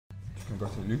can go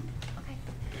to Lou. Okay.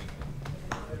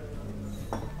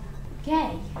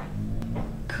 Gay?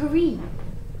 Kareem?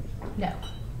 No.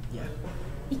 Yeah.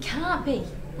 He can't be.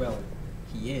 Well,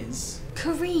 he is.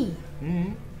 Kareem?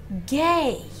 Mm-hmm.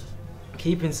 Gay?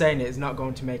 Keeping saying it is not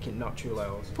going to make it not true,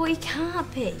 Lyles. But he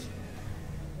can't be.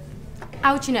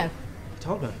 How'd you know? I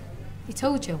told her. He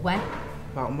told you when?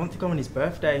 About a month ago on his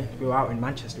birthday, we were out in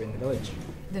Manchester in the village.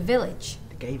 The village?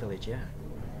 The gay village, yeah.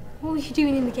 What were you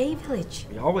doing in the gay village?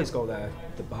 We always go there.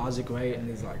 The bars are great and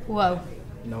there's like Whoa.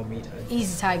 no meatheads.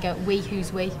 Easy, Tiger. We,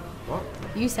 who's we? What?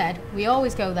 You said we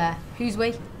always go there. Who's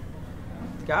we?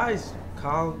 The guys.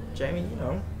 Carl, Jamie, you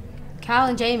know. Carl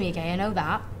and Jamie are gay, I know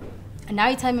that. And now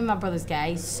you're telling me my brother's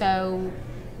gay, so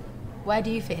where do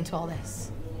you fit into all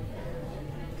this?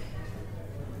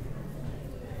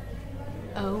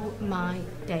 Oh my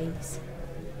days.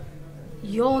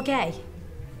 You're gay?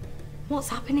 What's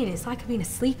happening? It's like I've been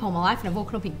asleep all my life and I've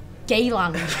woken up in gay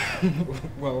land.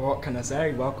 Well, what can I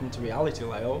say? Welcome to reality,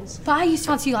 Lyles. But I used to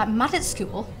fancy you like mad at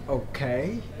school.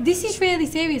 Okay. This is really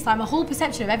serious. Like my whole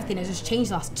perception of everything has just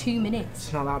changed the last 2 minutes.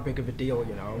 It's not that big of a deal,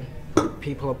 you know.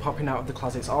 People are popping out of the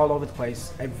closets all over the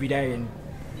place every day, and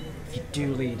you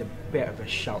do lead a bit of a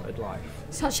sheltered life.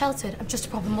 It's not sheltered. I'm just a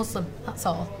proper Muslim, that's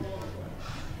all.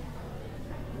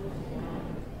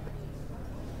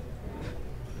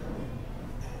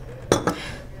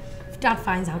 If Dad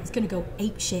finds out, he's gonna go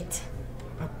apeshit.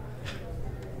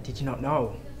 Did you not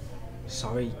know?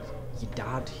 Sorry, your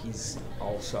dad, he's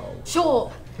also... Shut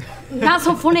up! That's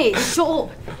not funny. Shut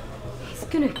up! He's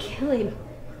gonna kill him.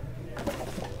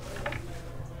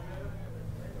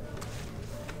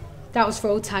 That was for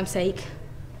old time's sake.